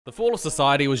The fall of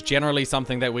society was generally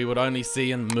something that we would only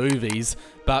see in movies,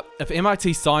 but if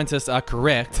MIT scientists are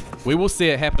correct, we will see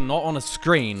it happen not on a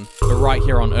screen, but right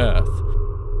here on Earth.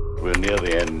 We're near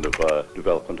the end of our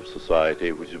development of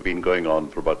society, which has been going on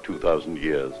for about 2,000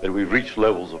 years, and we've reached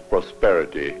levels of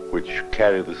prosperity which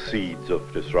carry the seeds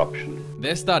of disruption.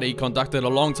 Their study, conducted a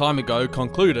long time ago,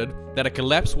 concluded that a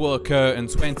collapse will occur in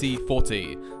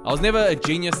 2040. I was never a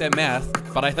genius at math,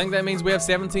 but I think that means we have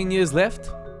 17 years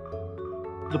left.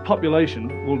 The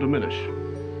population will diminish.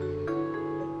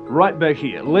 Right back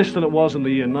here, less than it was in the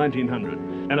year 1900.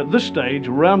 And at this stage,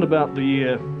 round about the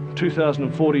year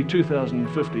 2040,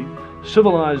 2050,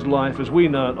 civilized life as we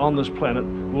know it on this planet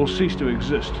will cease to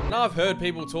exist. Now, I've heard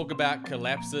people talk about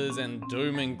collapses and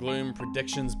doom and gloom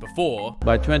predictions before.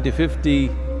 By 2050,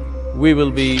 we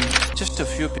will be just a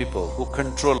few people who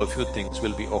control a few things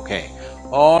will be okay.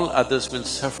 All others will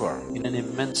suffer in an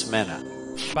immense manner.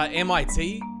 But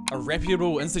MIT, a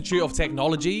reputable institute of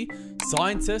technology,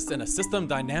 scientists in a system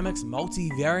dynamics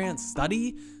multivariate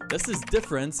study, this is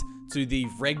different to the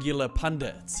regular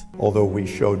pundits. Although we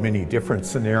showed many different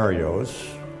scenarios,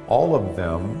 all of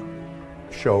them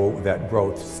show that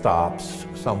growth stops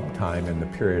sometime in the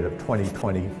period of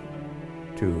 2020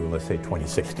 to, let's say,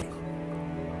 2060.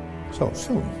 So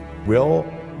soon. Will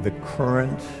the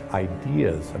current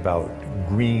ideas about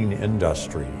green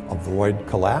industry avoid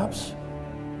collapse?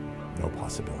 No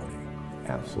possibility.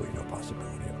 Absolutely no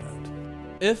possibility of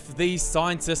that. If these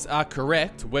scientists are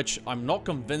correct, which I'm not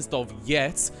convinced of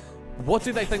yet, what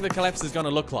do they think the collapse is going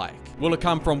to look like? Will it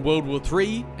come from World War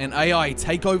III, an AI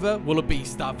takeover? Will it be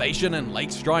starvation and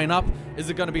lakes drying up? Is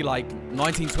it going to be like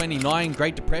 1929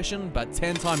 Great Depression, but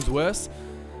 10 times worse?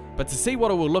 But to see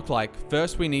what it will look like,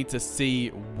 first we need to see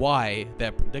why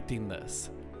they're predicting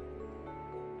this.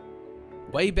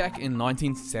 Way back in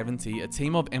 1970, a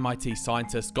team of MIT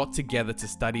scientists got together to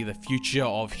study the future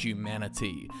of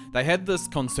humanity. They had this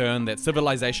concern that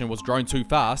civilization was growing too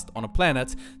fast on a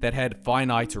planet that had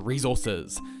finite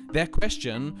resources. Their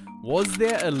question, was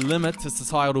there a limit to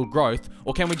societal growth,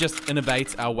 or can we just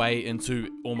innovate our way into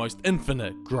almost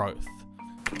infinite growth?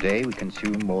 Today we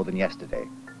consume more than yesterday.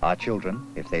 Our children,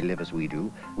 if they live as we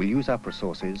do, will use up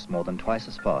resources more than twice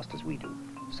as fast as we do.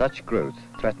 Such growth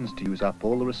threatens to use up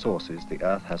all the resources the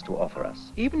Earth has to offer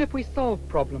us. Even if we solve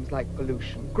problems like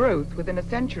pollution, growth within a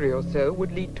century or so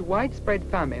would lead to widespread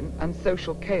famine and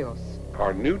social chaos.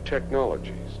 Our new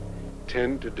technologies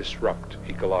tend to disrupt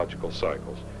ecological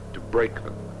cycles, to break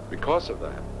them. Because of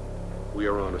that, we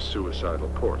are on a suicidal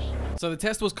course. So the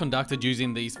test was conducted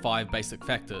using these 5 basic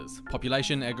factors: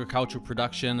 population, agricultural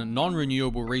production,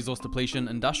 non-renewable resource depletion,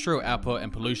 industrial output,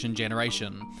 and pollution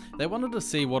generation. They wanted to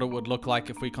see what it would look like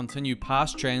if we continue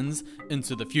past trends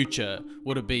into the future.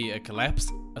 Would it be a collapse,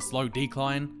 a slow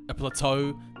decline, a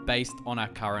plateau based on our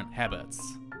current habits?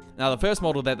 Now, the first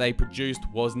model that they produced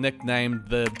was nicknamed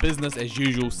the business as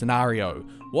usual scenario.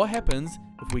 What happens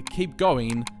if we keep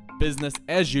going business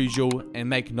as usual and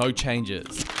make no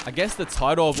changes? I guess the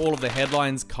title of all of the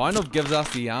headlines kind of gives us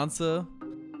the answer.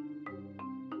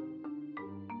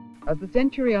 As the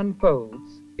century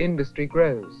unfolds, industry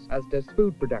grows, as does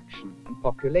food production and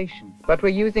population. But we're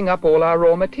using up all our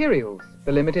raw materials,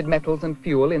 the limited metals and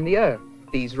fuel in the earth.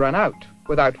 These run out.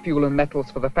 Without fuel and metals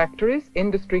for the factories,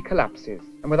 industry collapses.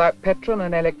 And without petrol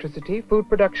and electricity, food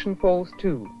production falls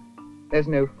too. There's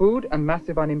no food and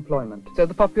massive unemployment, so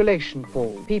the population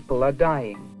falls. People are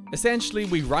dying. Essentially,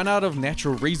 we run out of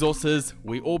natural resources,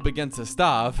 we all begin to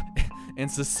starve,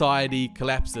 and society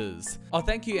collapses. Oh,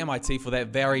 thank you MIT for that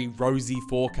very rosy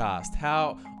forecast.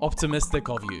 How optimistic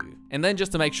of you. And then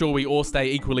just to make sure we all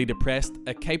stay equally depressed,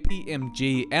 a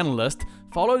KPMG analyst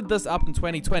followed this up in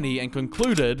 2020 and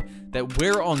concluded that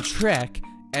we're on track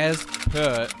as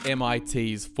per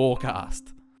MIT's forecast.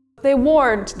 They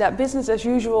warned that business as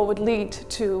usual would lead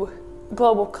to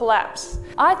global collapse.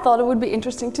 I thought it would be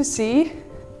interesting to see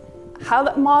how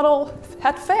that model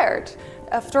had fared.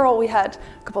 After all, we had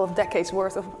a couple of decades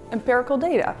worth of empirical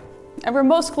data. And we're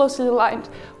most closely aligned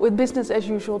with business as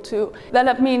usual too.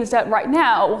 That means that right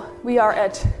now we are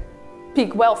at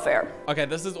peak welfare. Okay,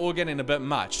 this is all getting a bit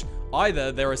much.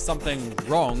 Either there is something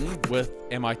wrong with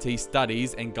MIT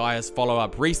studies and Gaia's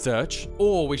follow-up research,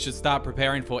 or we should start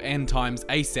preparing for end times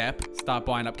ASAP, start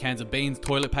buying up cans of beans,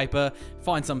 toilet paper,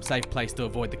 find some safe place to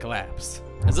avoid the collapse.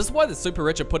 Is this why the super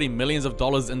rich are putting millions of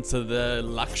dollars into the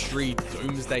luxury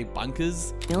doomsday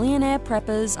bunkers? Millionaire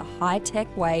preppers, a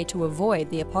high-tech way to avoid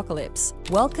the apocalypse.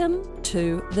 Welcome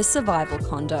to the survival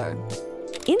condo.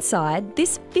 Inside,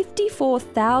 this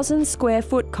 54,000 square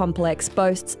foot complex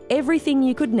boasts everything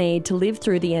you could need to live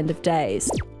through the end of days.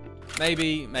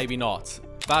 Maybe, maybe not.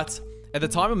 But At the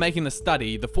time of making the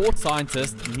study, the 4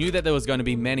 scientists knew that there was going to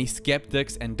be many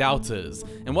skeptics and doubters,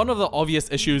 and one of the obvious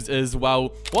issues is,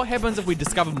 well, what happens if we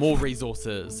discover more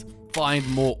resources? Find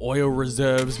more oil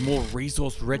reserves, more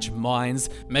resource-rich mines,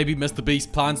 maybe Mr.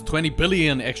 Beast plants 20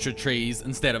 billion extra trees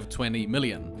instead of 20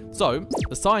 million. So,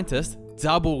 the scientists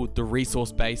doubled the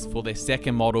resource base for their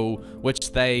second model,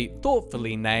 which they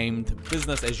thoughtfully named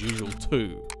Business as Usual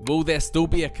 2. Will there still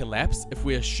be a collapse if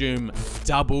we assume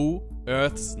double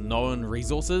Earth's known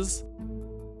resources?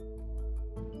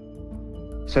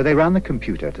 So they ran the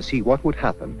computer to see what would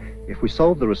happen if we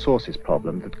solved the resources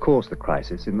problem that caused the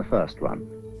crisis in the first run.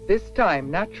 This time,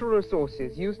 natural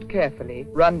resources used carefully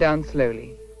run down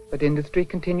slowly, but industry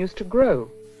continues to grow.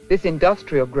 This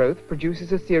industrial growth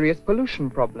produces a serious pollution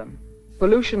problem.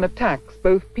 Pollution attacks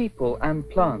both people and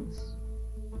plants.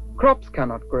 Crops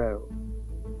cannot grow,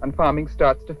 and farming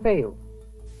starts to fail.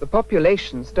 The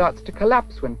population starts to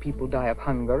collapse when people die of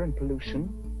hunger and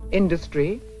pollution.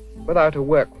 Industry, without a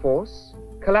workforce,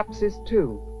 collapses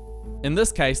too. In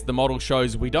this case, the model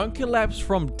shows we don't collapse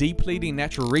from depleting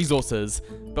natural resources,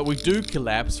 but we do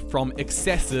collapse from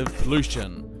excessive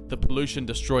pollution. The pollution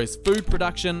destroys food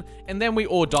production, and then we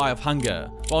all die of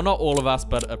hunger. Well, not all of us,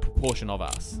 but a proportion of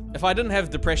us. If I didn't have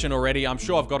depression already, I'm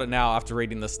sure I've got it now after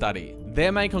reading this study.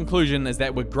 Their main conclusion is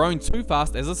that we're growing too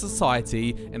fast as a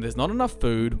society, and there's not enough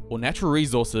food, or natural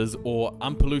resources, or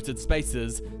unpolluted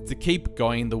spaces to keep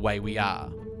going the way we are.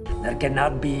 There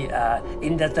cannot be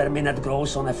indeterminate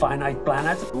growth on a finite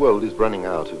planet. The world is running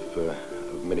out of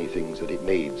many things that it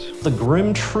needs. The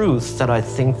grim truth that I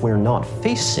think we're not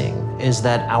facing is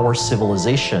that our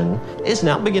civilization is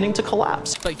now beginning to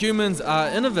collapse. But humans are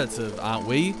innovative, aren't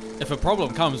we? If a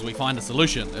problem comes, we find a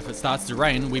solution. If it starts to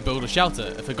rain, we build a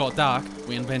shelter. If it got dark,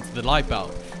 we invented the light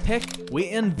bulb. Heck, we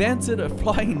invented a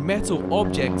flying metal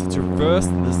object to traverse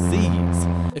the seas.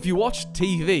 If you watch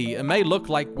TV, it may look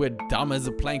like we're dumb as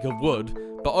a plank of wood,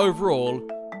 but overall,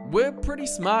 we're pretty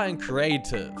smart and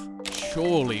creative.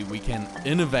 Surely we can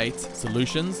innovate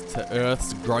solutions to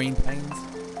Earth's growing pains?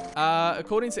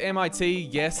 According to MIT,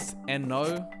 yes and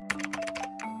no.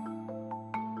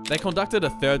 They conducted a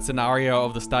third scenario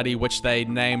of the study, which they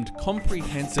named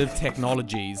Comprehensive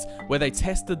Technologies, where they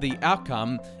tested the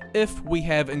outcome if we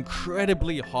have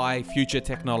incredibly high future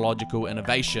technological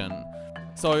innovation.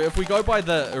 So if we go by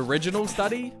the original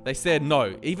study, they said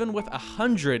no, even with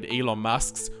 100 Elon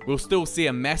Musks, we'll still see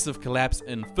a massive collapse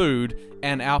in food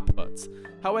and output.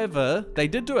 However, they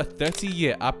did do a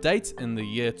 30-year update in the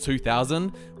year 2000,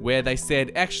 where they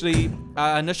said actually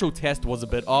our initial test was a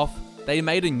bit off. They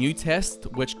made a new test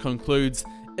which concludes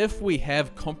if we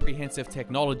have comprehensive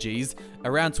technologies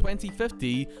around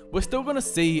 2050, we're still going to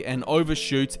see an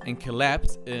overshoot and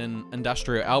collapse in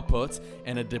industrial output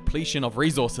and a depletion of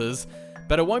resources,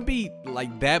 but it won't be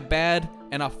like that bad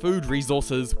and our food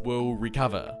resources will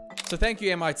recover. So thank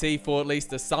you MIT for at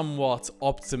least a somewhat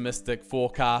optimistic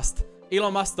forecast.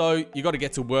 Elon Musk though, you got to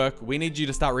get to work. We need you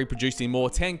to start reproducing more.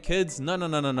 10 kids? No,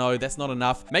 that's not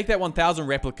enough. Make that 1,000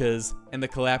 replicas and the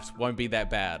collapse won't be that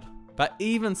bad. But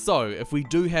even so, if we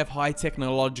do have high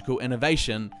technological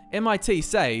innovation, MIT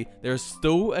say there is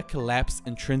still a collapse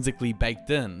intrinsically baked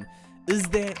in. Is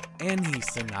there any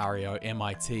scenario,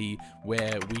 MIT,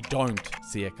 where we don't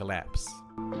see a collapse?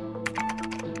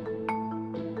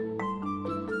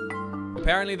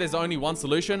 Apparently there's only one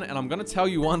solution, and I'm going to tell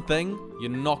you one thing,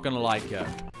 you're not going to like it.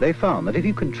 They found that if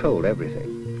you controlled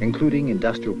everything, including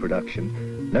industrial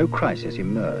production, no crisis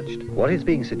emerged. What is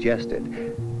being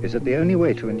suggested is that the only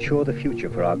way to ensure the future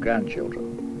for our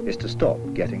grandchildren is to stop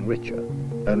getting richer.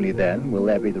 Only then will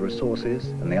there be the resources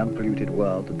and the unpolluted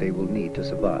world that they will need to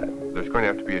survive. There's going to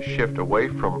have to be a shift away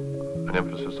from an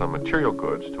emphasis on material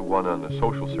goods to one on the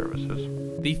social services.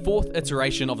 The fourth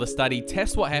iteration of the study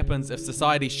tests what happens if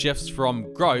society shifts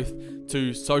from growth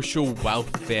to social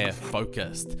welfare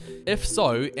focused. If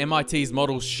so, MIT's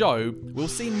models show we'll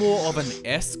see more of an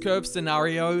S-curve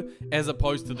scenario as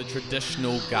opposed to the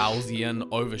traditional Gaussian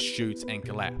overshoot and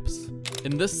collapse.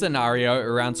 In this scenario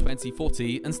around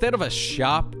 2040, instead of a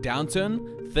sharp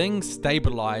downturn, things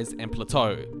stabilize and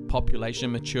plateau.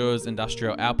 Population matures,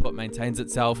 industrial output maintains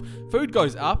itself, food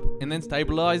goes up and then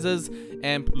stabilizes,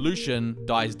 and pollution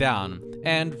dies down,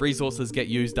 and resources get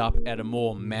used up at a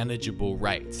more manageable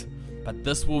rate. But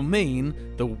this will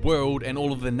mean the world and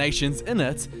all of the nations in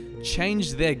it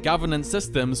change their governance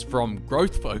systems from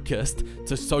growth focused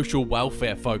to social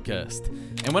welfare focused.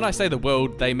 And when I say the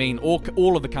world, they mean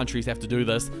all of the countries have to do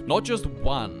this, not just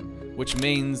one, which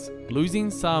means losing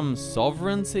some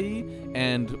sovereignty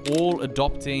and all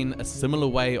adopting a similar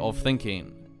way of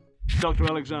thinking. Dr.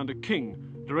 Alexander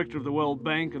King Director of the World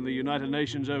Bank and the United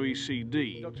Nations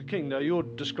OECD. Dr. King, now you're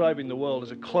describing the world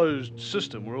as a closed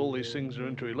system where all these things are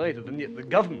interrelated, and yet the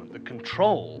government, the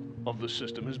control of the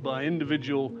system is by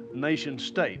individual nation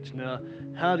states. Now,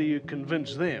 how do you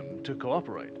convince them to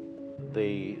cooperate?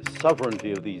 The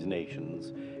sovereignty of these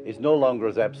nations is no longer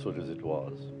as absolute as it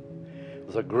was.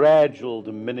 There's a gradual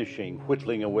diminishing,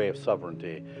 whittling away of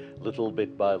sovereignty, little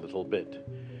bit by little bit.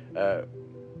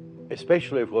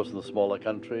 Especially, of course, in the smaller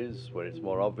countries where it's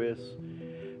more obvious.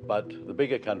 But the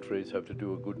bigger countries have to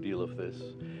do a good deal of this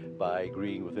by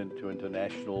agreeing to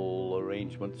international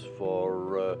arrangements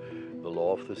for the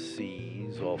law of the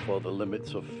seas, or for the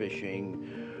limits of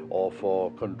fishing, or for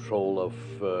control of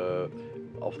the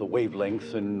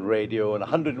wavelengths in radio, and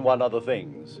 101 other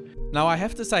things. Now I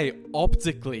have to say,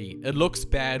 optically, it looks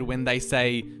bad when they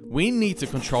say, we need to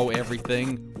control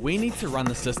everything, we need to run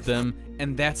the system,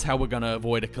 and that's how we're going to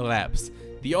avoid a collapse.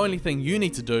 The only thing you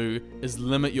need to do is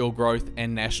limit your growth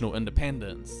and national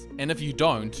independence. And if you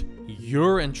don't,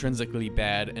 you're intrinsically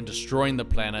bad and destroying the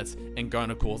planet and going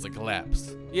to cause a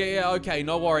collapse. Yeah, okay,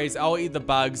 no worries, I'll eat the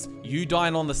bugs, you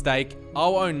dine on the steak,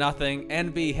 I'll own nothing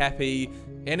and be happy.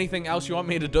 Anything else you want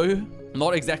me to do? I'm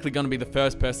not exactly going to be the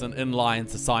first person in line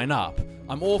to sign up.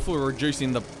 I'm all for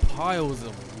reducing the piles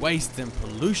of waste and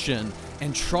pollution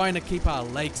and trying to keep our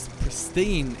lakes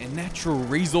pristine and natural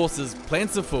resources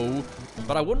plentiful,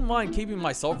 but I wouldn't mind keeping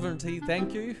my sovereignty,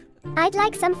 thank you. I'd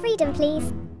like some freedom,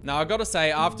 please. Now I gotta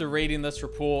say, after reading this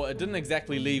report, it didn't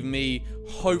exactly leave me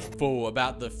hopeful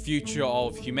about the future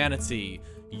of humanity.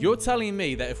 You're telling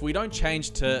me that if we don't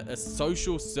change to a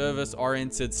social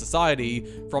service-oriented society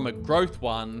from a growth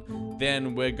one,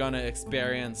 then we're gonna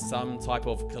experience some type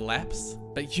of collapse?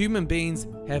 But human beings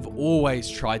have always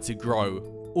tried to grow.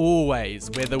 Always,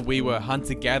 whether we were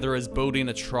hunter-gatherers building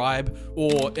a tribe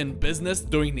or in business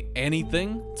doing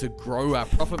anything to grow our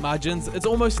profit margins, it's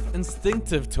almost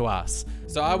instinctive to us.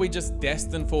 So are we just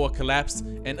destined for a collapse?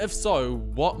 And if so,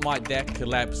 what might that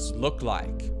collapse look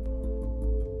like?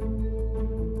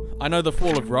 I know the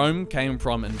fall of Rome came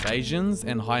from invasions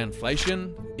and high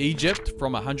inflation, Egypt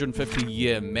from a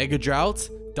 150-year mega drought,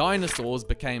 dinosaurs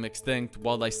became extinct,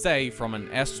 while they say from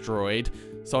an asteroid.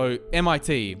 So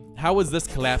MIT, how is this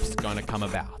collapse going to come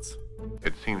about?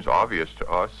 It seems obvious to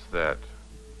us that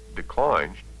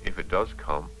decline, if it does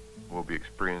come, will be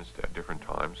experienced at different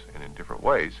times and in different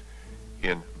ways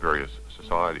in various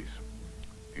societies.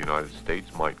 The United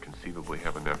States might conceivably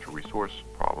have a natural resource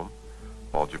problem,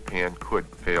 while Japan could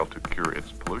fail to cure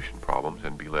its pollution problems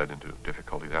and be led into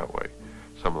difficulty that way.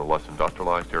 Some of the less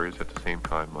industrialized areas at the same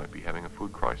time might be having a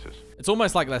food crisis. It's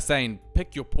almost like they're saying,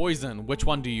 pick your poison, which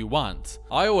one do you want?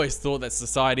 I always thought that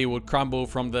society would crumble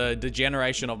from the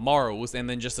degeneration of morals and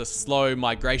then just a slow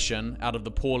migration out of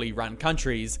the poorly run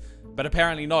countries, but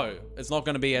apparently no, it's not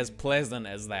going to be as pleasant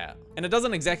as that. And it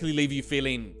doesn't exactly leave you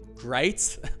feeling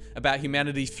great about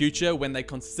humanity's future when they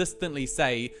consistently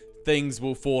say things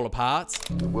will fall apart.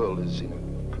 The world is in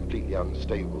a completely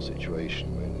unstable situation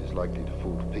and is likely to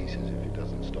fall to pieces if it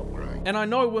doesn't stop growing. And I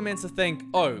know we're meant to think,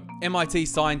 oh, MIT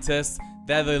scientists,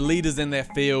 they're the leaders in their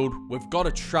field, we've got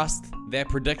to trust their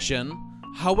prediction.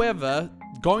 However,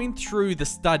 going through the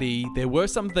study, there were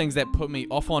some things that put me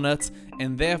off on it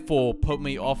and therefore put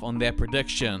me off on their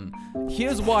prediction.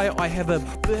 Here's why I have a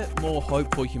bit more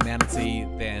hope for humanity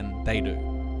than they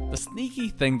do. The sneaky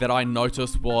thing that I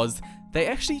noticed was they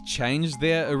actually changed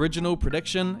their original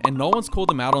prediction, and no one's called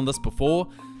them out on this before.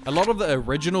 A lot of the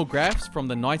original graphs from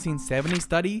the 1970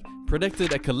 study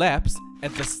predicted a collapse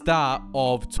at the start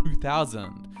of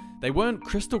 2000. They weren't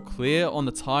crystal clear on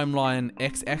the timeline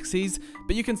x-axis,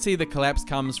 but you can see the collapse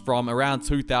comes from around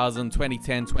 2000,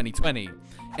 2010, 2020.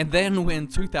 And then when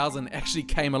 2000 actually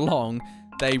came along,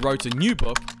 they wrote a new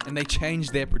book and they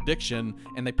changed their prediction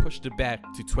and they pushed it back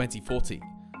to 2040.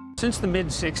 Since the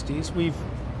mid-60s, we've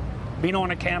been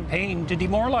on a campaign to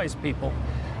demoralize people.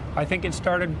 I think it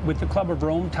started with the Club of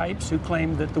Rome types who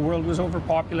claimed that the world was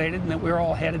overpopulated and that we're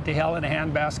all headed to hell in a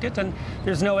handbasket, and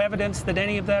there's no evidence that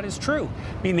any of that is true.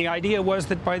 I mean, the idea was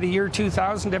that by the year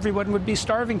 2000, everyone would be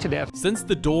starving to death. Since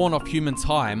the dawn of human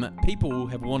time, people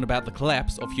have warned about the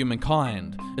collapse of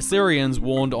humankind. Assyrians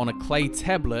warned on a clay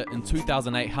tablet in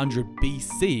 2800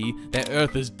 BC that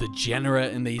Earth is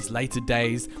degenerate in these later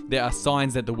days. There are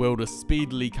signs that the world is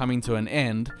speedily coming to an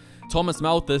end. Thomas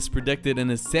Malthus predicted in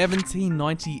his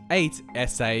 1798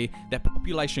 essay that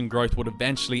population growth would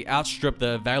eventually outstrip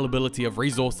the availability of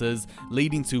resources,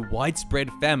 leading to widespread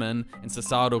famine and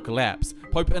societal collapse.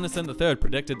 Pope Innocent III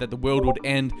predicted that the world would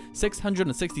end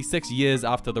 666 years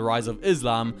after the rise of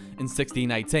Islam in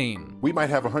 1618. We might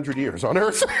have 100 years on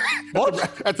Earth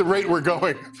at the rate we're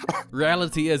going.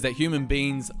 Reality is that human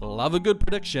beings love a good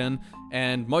prediction,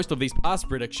 and most of these past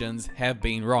predictions have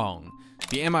been wrong.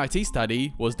 The MIT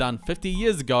study was done 50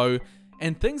 years ago,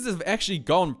 and things have actually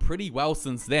gone pretty well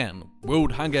since then.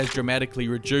 World hunger has dramatically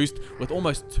reduced, with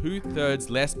almost 2/3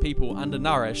 less people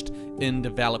undernourished in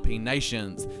developing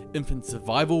nations. Infant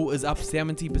survival is up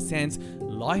 70%,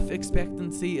 life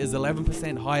expectancy is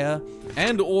 11% higher,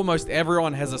 and almost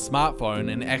everyone has a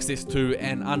smartphone and access to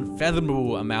an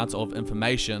unfathomable amount of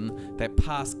information that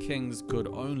past kings could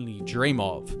only dream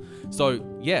of. So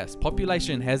yes,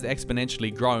 population has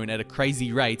exponentially grown at a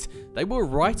crazy rate. They were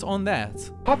right on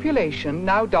that. Population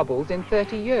now doubles in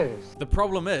 30 years. The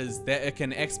problem is that it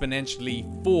can exponentially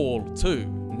fall too.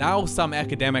 Now some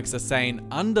academics are saying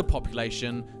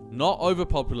underpopulation, not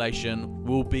overpopulation,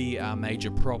 will be our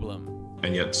major problem.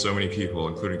 And yet so many people,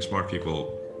 including smart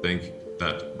people, think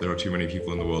that there are too many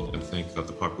people in the world and think that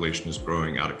the population is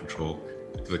growing out of control.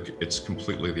 It's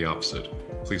completely the opposite.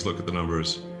 Please look at the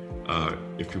numbers.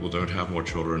 If people don't have more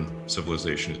children,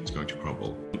 civilization is going to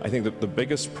crumble. I think that the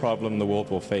biggest problem the world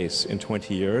will face in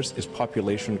 20 years is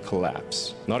population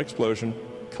collapse. Not explosion,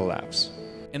 collapse.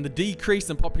 And the decrease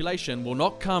in population will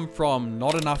not come from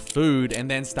not enough food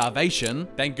and then starvation,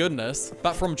 thank goodness,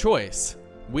 but from choice.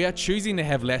 We are choosing to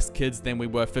have less kids than we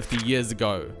were 50 years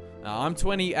ago. I'm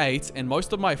 28 and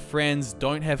most of my friends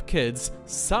don't have kids.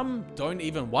 Some don't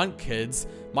even want kids.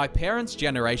 My parents'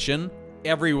 generation,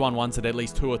 everyone wanted at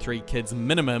least 2 or 3 kids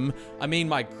minimum. I mean,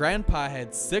 my grandpa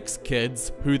had 6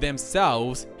 kids who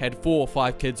themselves had 4 or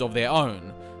 5 kids of their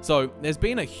own. So there's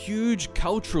been a huge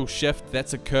cultural shift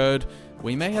that's occurred.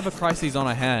 We may have a crisis on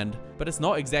our hand, but it's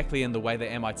not exactly in the way that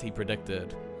MIT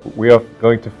predicted. We are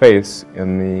going to face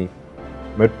in the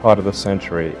mid part of the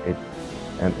century,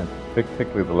 and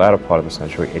particularly the latter part of the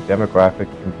century, a demographic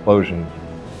implosion,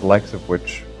 the likes of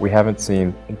which we haven't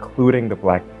seen, including the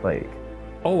Black Plague.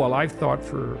 Oh, well, I've thought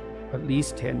for at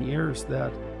least 10 years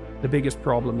that the biggest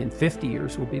problem in 50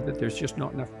 years will be that there's just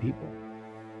not enough people.